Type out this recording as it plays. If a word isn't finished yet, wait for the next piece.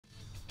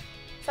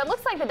So it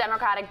looks like the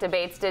Democratic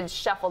debates did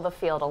shuffle the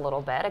field a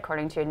little bit,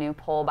 according to a new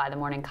poll by the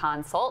Morning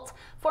Consult.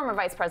 Former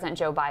Vice President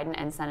Joe Biden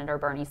and Senator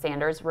Bernie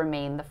Sanders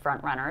remain the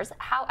frontrunners.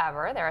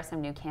 However, there are some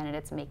new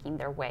candidates making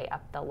their way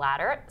up the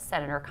ladder.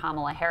 Senator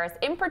Kamala Harris,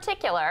 in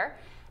particular,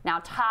 now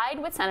tied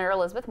with Senator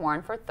Elizabeth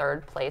Warren for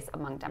third place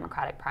among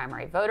Democratic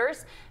primary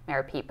voters.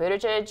 Mayor Pete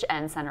Buttigieg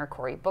and Senator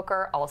Cory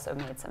Booker also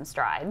made some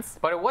strides.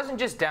 But it wasn't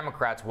just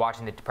Democrats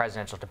watching the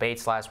presidential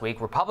debates last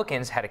week.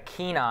 Republicans had a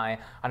keen eye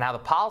on how the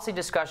policy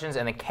discussions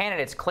and the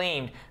candidates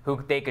claimed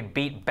who they could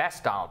beat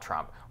best Donald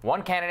Trump.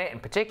 One candidate in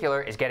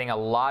particular is getting a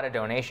lot of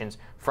donations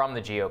from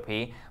the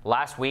GOP.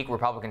 Last week,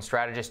 Republican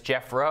strategist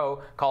Jeff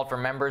Rowe called for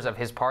members of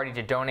his party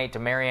to donate to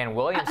Marianne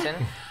Williamson,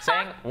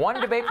 saying one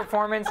debate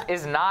performance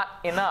is not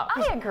enough.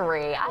 I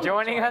agree.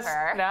 Joining us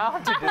now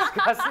to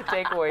discuss the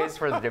takeaways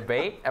for the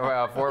debate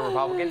for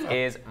Republicans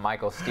is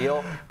Michael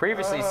Steele,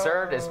 previously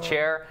served as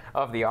chair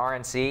of the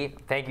RNC.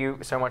 Thank you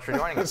so much for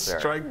joining us, sir.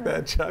 Strike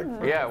that, Chuck.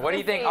 Yeah, what do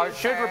you think?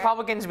 Should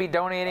Republicans be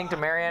donating to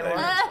Marianne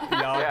Williamson?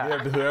 Y'all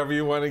give to whoever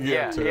you want to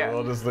give to.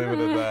 We'll just leave it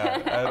at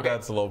that. Okay.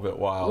 That's a little bit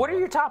wild. What are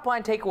your top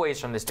line takeaways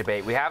from this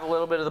debate? We have a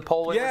little bit of the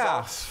polling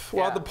results.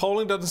 Well, the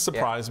polling doesn't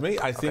surprise me.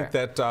 I think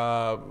that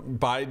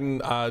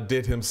Biden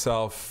did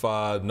himself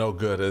no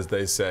good, as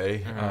they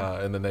say,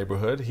 in the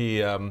neighborhood.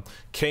 He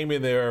came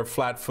in there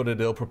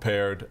flat-footed,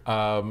 ill-prepared,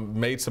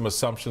 made some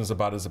assumptions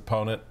about his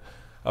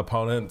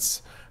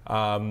opponents.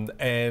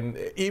 And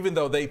even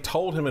though they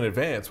told him in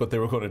advance what they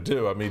were going to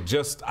do, I mean,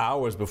 just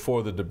hours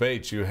before the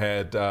debate, you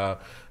had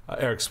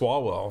Eric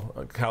Swalwell,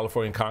 a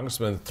California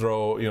congressman,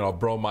 throw a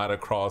bromide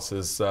across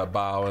his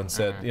bow and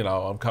said,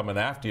 I'm coming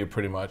after you,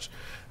 pretty much.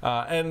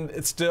 And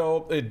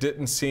it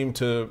didn't seem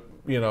to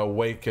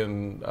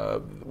waken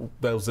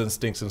those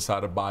instincts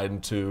inside of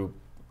Biden to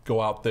go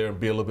out there and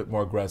be a little bit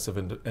more aggressive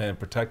and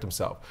protect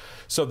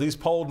himself. So these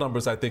poll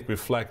numbers, I think,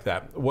 reflect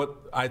that.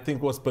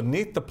 What's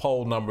beneath the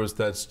poll numbers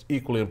that's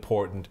equally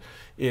important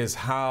is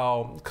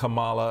how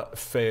Kamala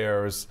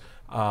fares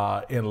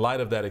in light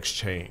of that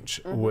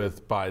exchange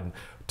with Biden.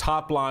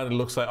 Top line, it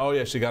looks like, oh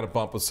yeah, she got a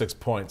bump of 6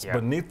 points. Yeah.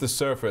 Beneath the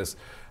surface,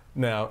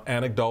 now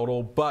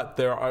anecdotal, but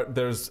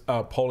there's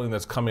polling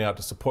that's coming out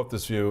to support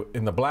this view.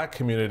 In the black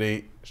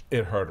community,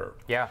 it hurt her.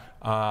 Yeah.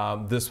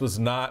 This was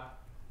not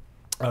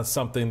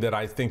something that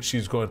I think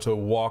she's going to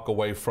walk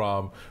away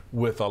from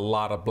with a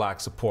lot of black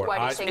support. Why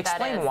do you think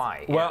that is? Explain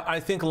why. Well, I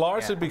think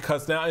largely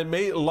because now it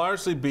may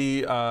largely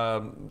be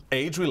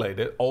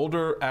age-related,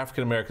 older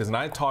African Americans, and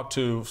I talked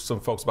to some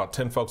folks, about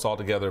 10 folks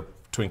altogether,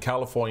 between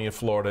California,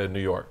 Florida, and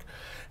New York.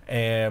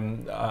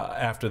 And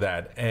after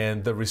that,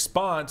 and the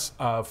response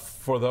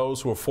for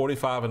those who were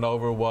 45 and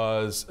over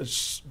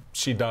was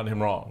she done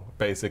him wrong,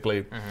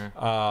 basically.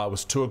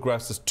 Was too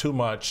aggressive, too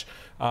much.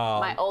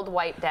 My old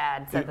white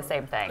dad said the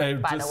same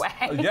thing, by the way.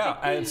 Yeah,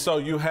 and so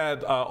you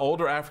had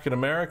older African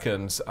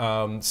Americans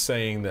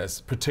saying this,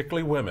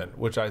 particularly women,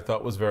 which I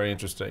thought was very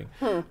interesting.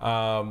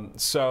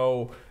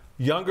 So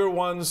younger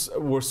ones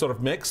were sort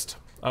of mixed.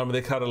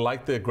 They kind of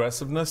liked the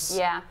aggressiveness.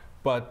 Yeah.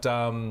 But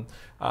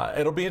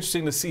it'll be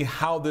interesting to see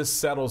how this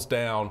settles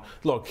down.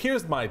 Look,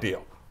 here's my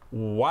deal.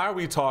 Why are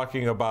we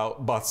talking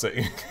about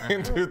busing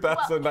in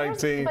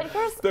 2019?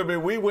 I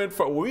mean,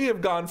 we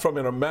have gone from,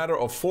 in a matter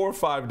of 4 or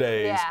 5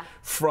 days,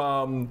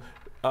 from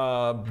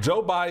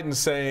Joe Biden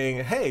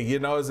saying, hey,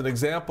 as an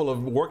example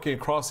of working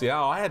across the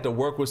aisle, I had to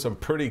work with some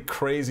pretty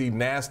crazy,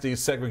 nasty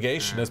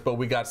segregationists, but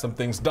we got some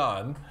things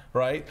done,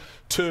 right?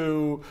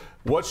 To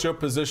what's your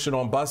position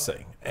on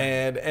busing?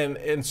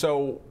 And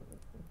so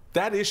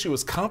that issue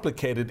is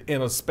complicated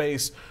in a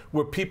space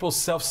where people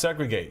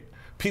self-segregate.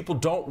 People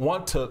don't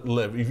want to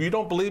live. If you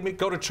don't believe me,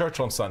 go to church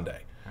on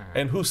Sunday.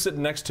 And who's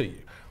sitting next to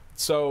you?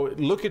 So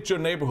look at your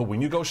neighborhood.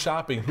 When you go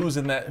shopping, who's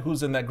in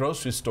that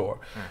grocery store?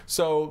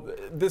 So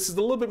this is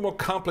a little bit more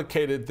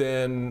complicated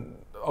than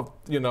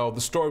the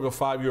story of a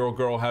 5-year-old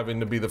girl having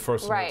to be the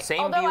first one. Right.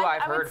 Same view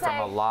I've heard from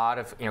a lot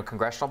of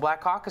Congressional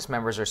Black Caucus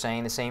members are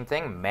saying the same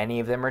thing.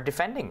 Many of them are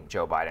defending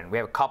Joe Biden. We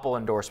have a couple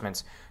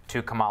endorsements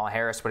to Kamala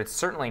Harris, but it's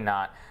certainly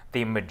not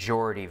the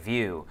majority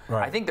view.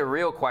 Right. I think the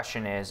real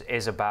question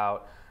is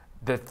about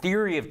the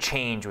theory of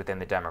change within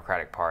the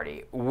Democratic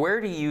Party.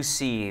 Where do you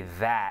see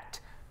that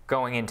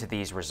going into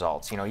these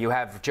results? You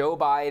have Joe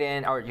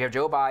Biden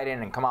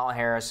and Kamala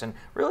Harris, and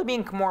really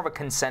being more of a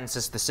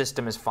consensus, the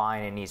system is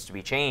fine and needs to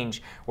be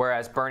changed,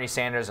 whereas Bernie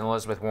Sanders and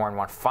Elizabeth Warren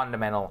want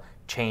fundamental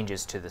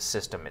changes to the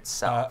system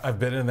itself. I've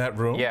been in that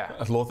room, a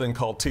little thing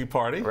called Tea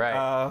Party,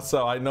 right.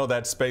 So I know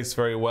that space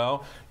very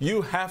well.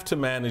 You have to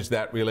manage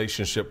that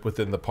relationship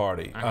within the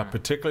party,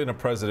 particularly in a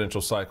presidential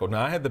cycle.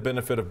 Now, I had the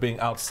benefit of being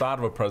outside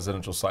of a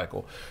presidential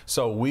cycle,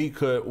 so we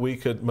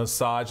could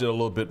massage it a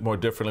little bit more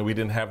differently. We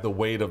didn't have the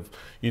weight of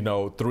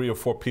 3 or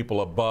 4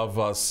 people above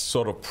us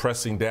sort of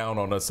pressing down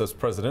on us as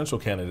presidential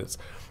candidates.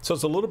 So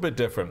it's a little bit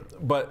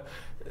different, but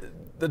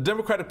the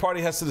Democratic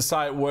Party has to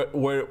decide what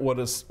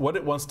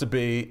it wants to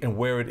be and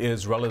where it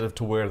is relative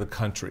to where the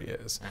country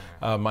is.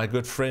 My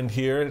good friend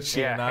here,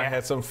 she and I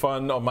had some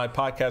fun on my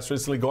podcast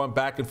recently going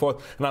back and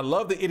forth. And I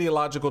love the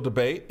ideological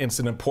debate. It's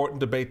an important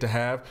debate to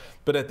have.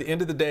 But at the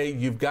end of the day,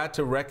 you've got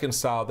to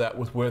reconcile that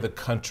with where the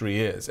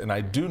country is. And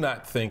I do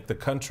not think the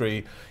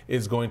country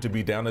is going to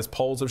be down, as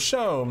polls have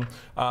shown.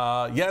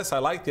 Yes, I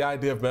like the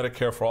idea of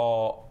Medicare for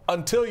all,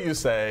 until you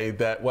say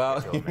that,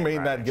 well, you may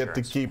not get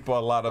to keep a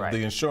lot of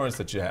the insurance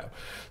that you have.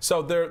 So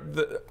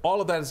all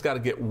of that has got to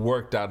get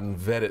worked out and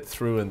vetted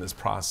through in this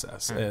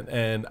process.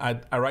 And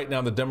right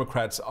now, the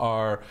Democrats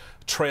are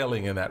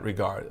trailing in that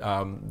regard.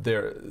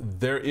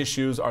 Their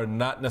issues are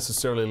not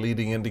necessarily a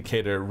leading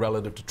indicator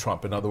relative to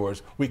Trump. In other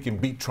words, we can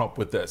beat Trump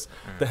with this.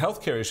 The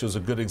healthcare issue is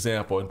a good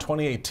example. In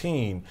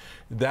 2018,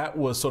 that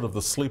was sort of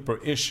the sleeper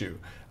issue.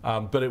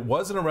 But it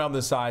wasn't around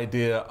this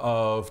idea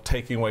of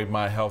taking away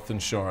my health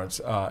insurance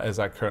as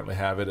I currently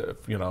have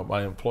it,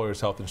 my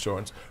employer's health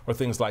insurance or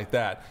things like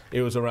that.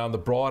 It was around the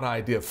broad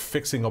idea of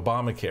fixing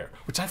Obamacare,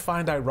 which I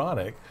find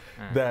ironic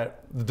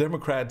that the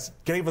Democrats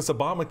gave us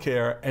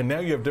Obamacare and now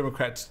you have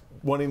Democrats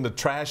wanting to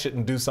trash it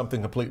and do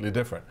something completely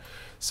different.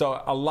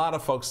 So a lot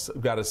of folks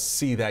have got to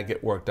see that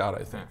get worked out,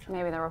 I think.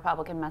 Maybe the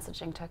Republican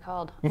messaging took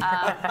hold. On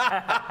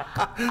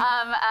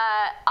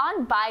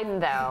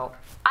Biden, though,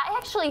 I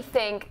actually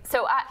think,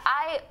 so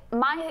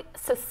my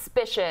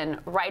suspicion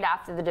right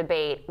after the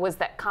debate was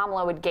that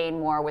Kamala would gain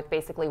more with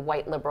basically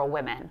white liberal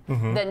women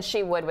than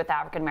she would with the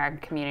African-American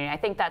community. I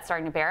think that's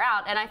starting to bear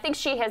out. And I think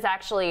she has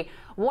actually,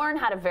 Warren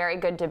had a very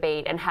good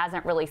debate and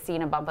hasn't really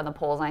seen a bump in the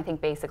polls. And I think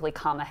basically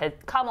Kamala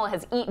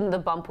has eaten the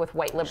bump with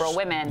white liberal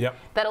women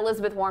that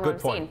Elizabeth Warren would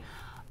have seen.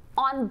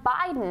 On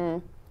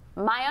Biden,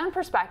 my own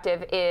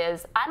perspective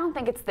is I don't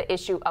think it's the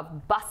issue of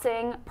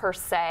busing per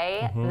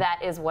se that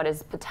is what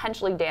is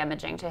potentially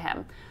damaging to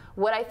him.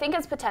 What I think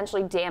is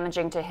potentially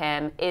damaging to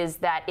him is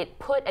that it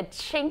put a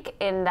chink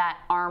in that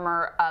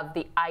armor of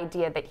the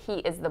idea that he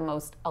is the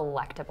most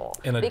electable.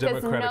 In a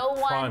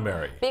Democratic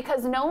primary.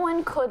 Because no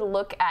one could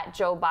look at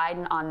Joe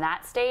Biden on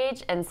that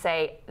stage and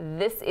say,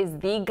 this is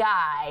the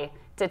guy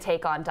to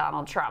take on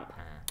Donald Trump.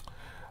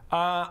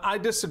 I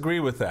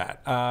disagree with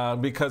that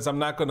because I'm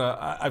not going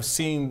to, I've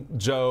seen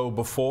Joe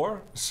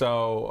before,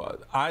 so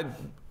I'd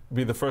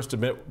be the first to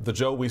admit the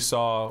Joe we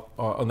saw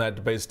on that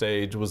debate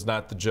stage was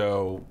not the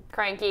Joe.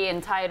 Cranky,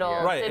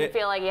 entitled, didn't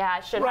feel like you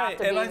should have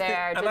to be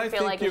there, didn't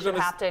feel like you should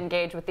have to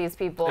engage with these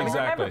people. Exactly.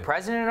 Remember,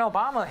 President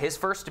Obama, his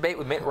first debate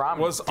with Mitt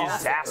Romney was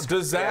disaster.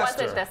 It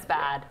wasn't this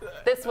bad.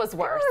 This was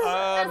worse.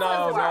 That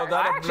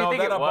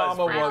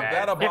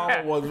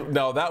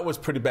was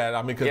pretty bad.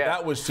 I mean,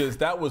 because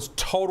that was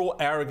total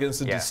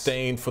arrogance and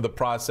disdain for the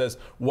process.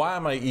 Why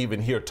am I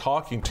even here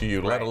talking to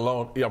you, let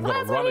alone I'm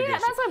going to run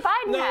against you? That's what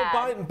Biden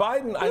had.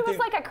 Biden, he was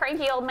like a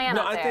cranky old man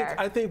up there.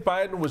 I think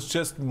Biden was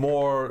just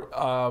more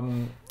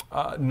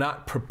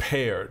not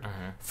prepared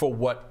for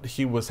what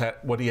he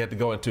had to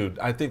go into.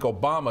 I think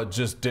Obama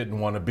just didn't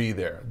want to be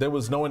there. There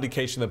was no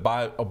indication that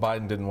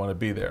Biden didn't want to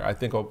be there. I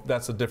think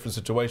that's a different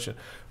situation.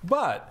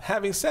 But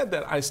having said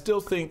that, I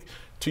still think,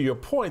 to your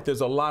point,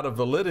 there's a lot of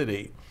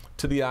validity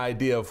to the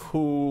idea of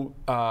who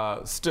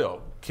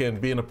still can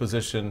be in a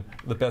position,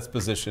 the best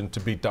position to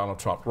beat Donald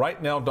Trump.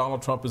 Right now,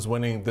 Donald Trump is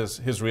winning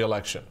his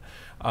reelection.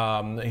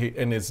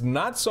 And it's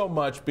not so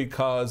much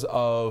because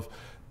of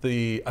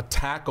the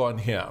attack on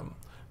him,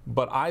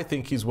 but I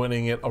think he's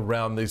winning it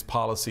around these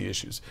policy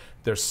issues.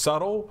 They're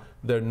subtle.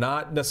 They're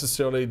not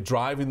necessarily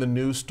driving the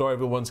news story.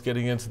 Everyone's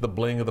getting into the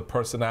bling of the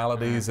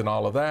personalities and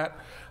all of that.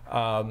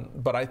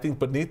 But I think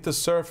beneath the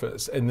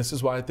surface, and this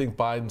is why I think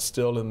Biden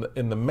still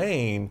in the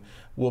main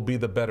will be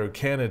the better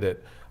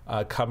candidate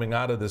coming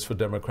out of this for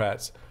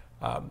Democrats.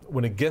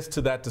 When it gets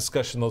to that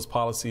discussion, those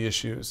policy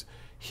issues,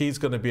 he's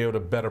going to be able to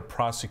better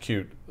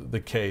prosecute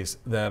the case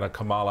than a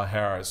Kamala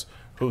Harris,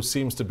 who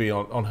seems to be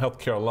on health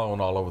care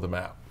alone all over the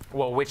map.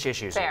 Well, which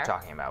issues are you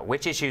talking about?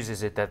 Which issues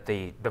is it that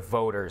the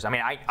voters, I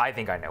mean, I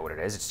think I know what it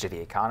is. It's to the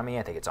economy.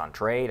 I think it's on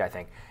trade. I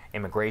think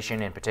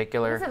immigration in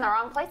particular. He's in the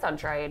wrong place on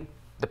trade.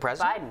 The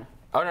president? Biden.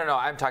 Oh, no,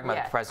 I'm talking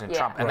about President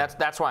Trump. And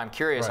that's why I'm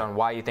curious on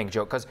why you think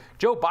because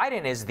Joe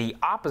Biden is the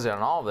opposite on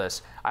all of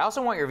this. I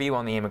also want your view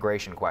on the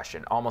immigration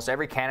question. Almost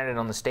every candidate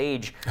on the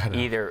stage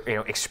either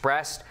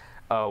expressed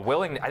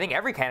I think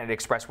every candidate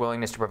expressed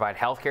willingness to provide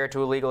health care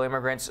to illegal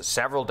immigrants.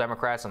 Several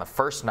Democrats on the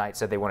first night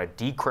said they want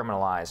to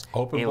decriminalize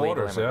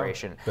illegal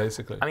immigration.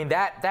 Basically. I mean,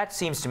 that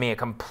seems to me a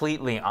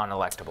completely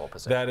unelectable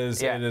position.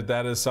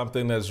 That is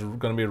something that's going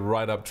to be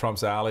right up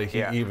Trump's alley.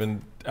 I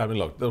mean,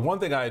 look, the one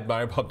thing I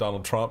admire about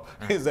Donald Trump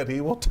is that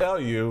he will tell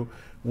you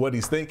what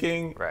he's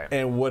thinking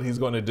and what he's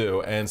going to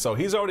do. And so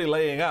he's already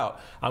laying out,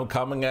 I'm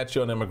coming at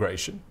you on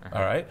immigration,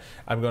 all right?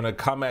 I'm going to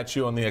come at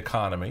you on the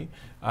economy.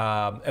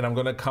 and I'm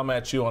going to come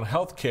at you on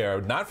health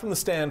care, not from the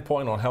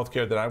standpoint on health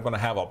care that I'm going to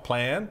have a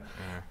plan,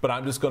 but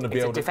I'm just going to be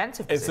able to.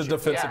 It's a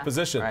defensive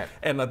position. Right.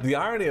 And the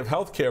irony of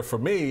health care for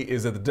me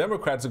is that the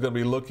Democrats are going to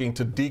be looking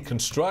to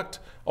deconstruct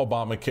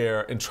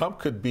Obamacare, and Trump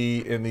could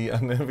be in the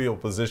unenviable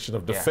position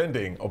of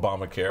defending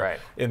Obamacare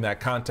in that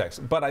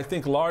context. But I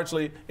think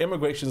largely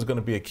immigration is going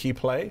to be a key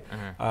play.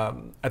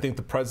 I think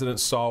the president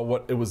saw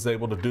what it was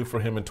able to do for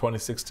him in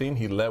 2016.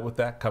 He led with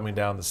that, coming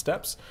down the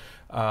steps,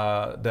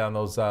 down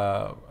those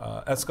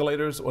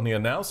escalators when he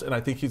announced, and I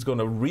think he's going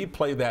to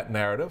replay that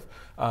narrative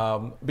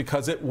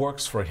because it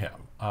works for him.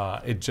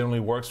 It generally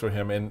works for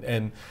him,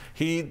 and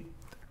he,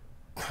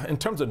 in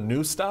terms of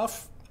new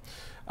stuff,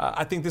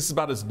 I think this is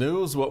about as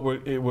new as what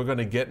we're going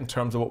to get in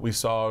terms of what we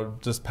saw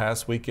just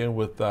past weekend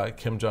with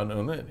Kim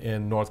Jong-un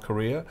in North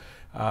Korea,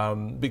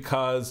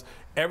 because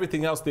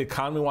everything else, the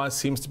economy-wise,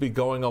 seems to be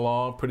going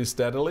along pretty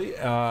steadily.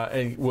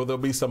 And will there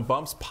be some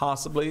bumps?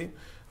 Possibly.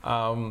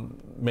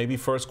 Maybe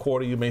first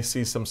quarter you may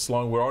see some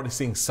slowing. We're already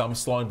seeing some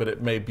slowing, but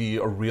it may be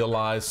a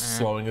realized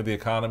slowing of the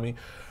economy.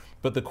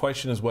 But the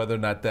question is whether or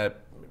not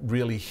that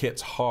really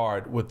hits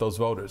hard with those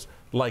voters.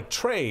 Like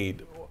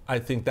trade, I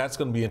think that's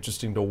going to be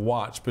interesting to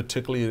watch,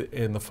 particularly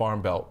in the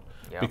Farm Belt,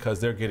 because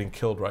they're getting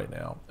killed right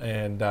now.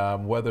 And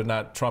whether or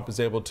not Trump is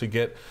able to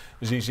get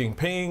Xi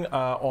Jinping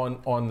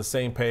on the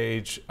same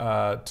page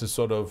to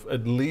sort of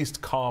at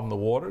least calm the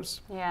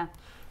waters. Yeah.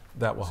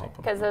 That will help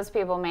them. Because those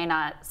people may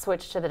not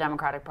switch to the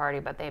Democratic Party,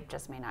 but they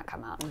just may not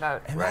come out and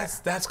vote. And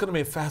that's going to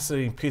be a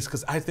fascinating piece,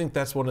 because I think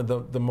that's one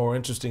of the more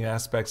interesting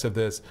aspects of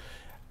this.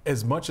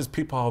 As much as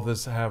people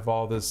have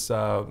all this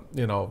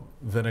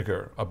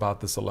vinegar about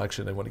this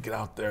election, they want to get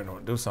out there and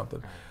want to do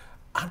something.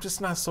 I'm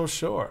just not so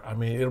sure. I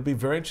mean, it'll be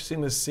very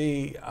interesting to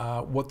see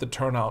what the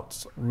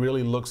turnout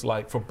really looks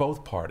like for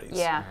both parties.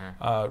 Yeah.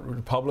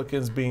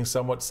 Republicans being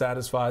somewhat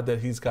satisfied that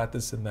he's got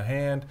this in the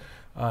hand,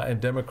 and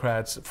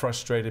Democrats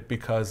frustrated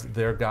because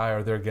their guy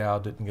or their gal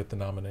didn't get the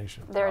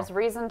nomination. There's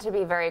reason to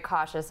be very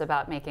cautious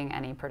about making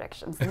any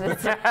predictions.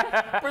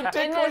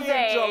 Particularly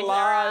in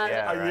July,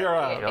 a year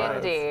out.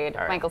 Indeed.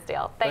 Right. Michael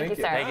Steele. Thank you,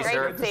 sir. Thank you,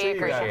 sir. Great to see you.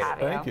 Great to have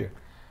you. Thank you.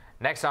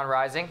 Next on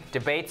Rising,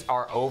 debates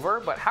are over,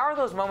 but how are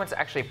those moments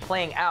actually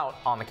playing out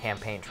on the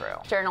campaign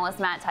trail? Journalist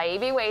Matt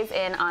Taibbi weighs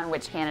in on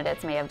which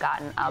candidates may have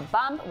gotten a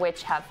bump,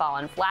 which have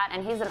fallen flat,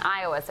 and he's in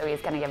Iowa, so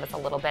he's going to give us a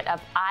little bit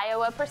of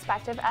Iowa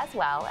perspective as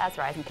well as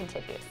Rising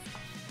continues.